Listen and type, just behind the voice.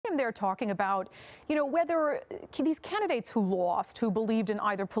him there talking about, whether these candidates who lost, who believed in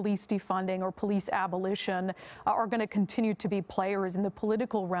either police defunding or police abolition, are going to continue to be players in the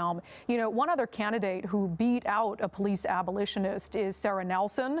political realm. One other candidate who beat out a police abolitionist is Sara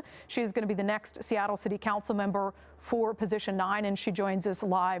Nelson. She's going to be the next Seattle City Council member for Position 9, and she joins us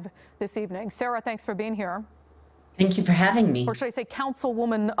live this evening. Sara, thanks for being here. Thank you for having me. Or should I say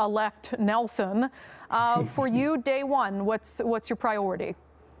Councilwoman-elect Nelson. For you, day one, what's your priority?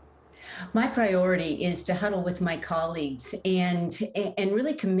 My priority is to huddle with my colleagues and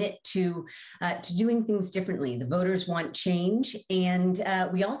really commit to doing things differently. The voters want change, and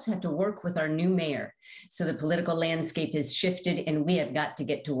we also have to work with our new mayor. So the political landscape has shifted, and we have got to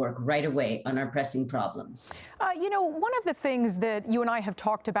get to work right away on our pressing problems. One of the things that you and I have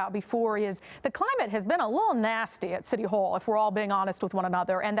talked about before is the climate has been a little nasty at City Hall, if we're all being honest with one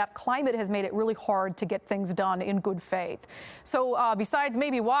another, and that climate has made it really hard to get things done in good faith. So besides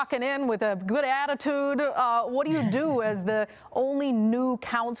maybe walking in with a good attitude, what do you do as the only new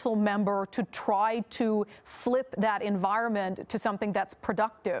council member to try to flip that environment to something that's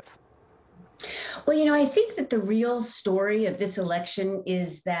productive? Well, I think that the real story of this election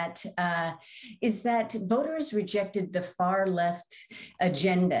is that voters rejected the far left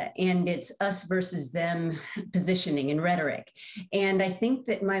agenda, and it's us versus them positioning and rhetoric. And I think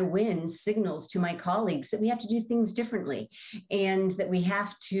that my win signals to my colleagues that we have to do things differently, and that we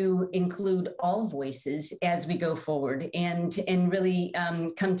have to include all voices as we go forward and really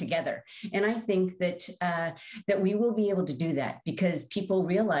come together. And I think that we will be able to do that because people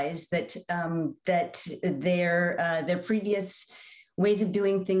realize that their previous ways of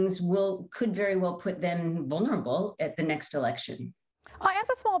doing things could very well put them vulnerable at the next election. As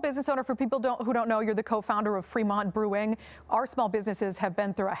a small business owner, for people who don't know, you're the co-founder of Fremont Brewing. Our small businesses have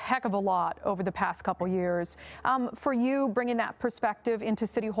been through a heck of a lot over the past couple years. For you, bringing that perspective into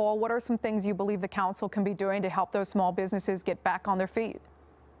City Hall, what are some things you believe the council can be doing to help those small businesses get back on their feet?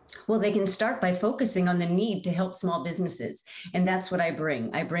 Well, they can start by focusing on the need to help small businesses. And that's what I bring.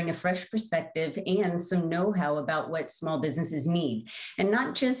 I bring a fresh perspective and some know-how about what small businesses need. And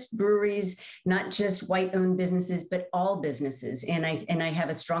not just breweries, not just white-owned businesses, but all businesses. And I have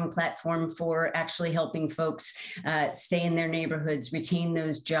a strong platform for actually helping folks stay in their neighborhoods, retain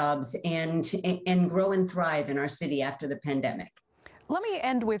those jobs, and grow and thrive in our city after the pandemic. Let me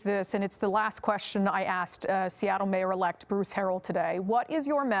end with this, and it's the last question I asked Seattle Mayor-elect Bruce Harrell today. What is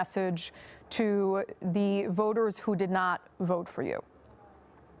your message to the voters who did not vote for you?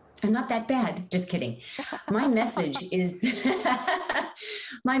 I'm not that bad. Just kidding. My message is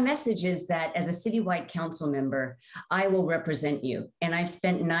my message is that as a citywide council member, I will represent you. And I've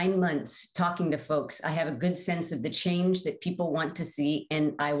spent 9 months talking to folks. I have a good sense of the change that people want to see,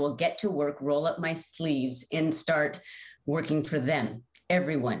 and I will get to work, roll up my sleeves, and start working for them,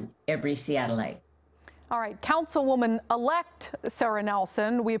 everyone, every Seattleite. All right, Councilwoman-elect Sara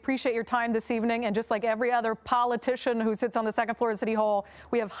Nelson, we appreciate your time this evening. And just like every other politician who sits on the second floor of City Hall,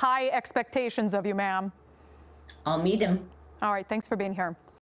 we have high expectations of you, ma'am. I'll meet him. All right, thanks for being here.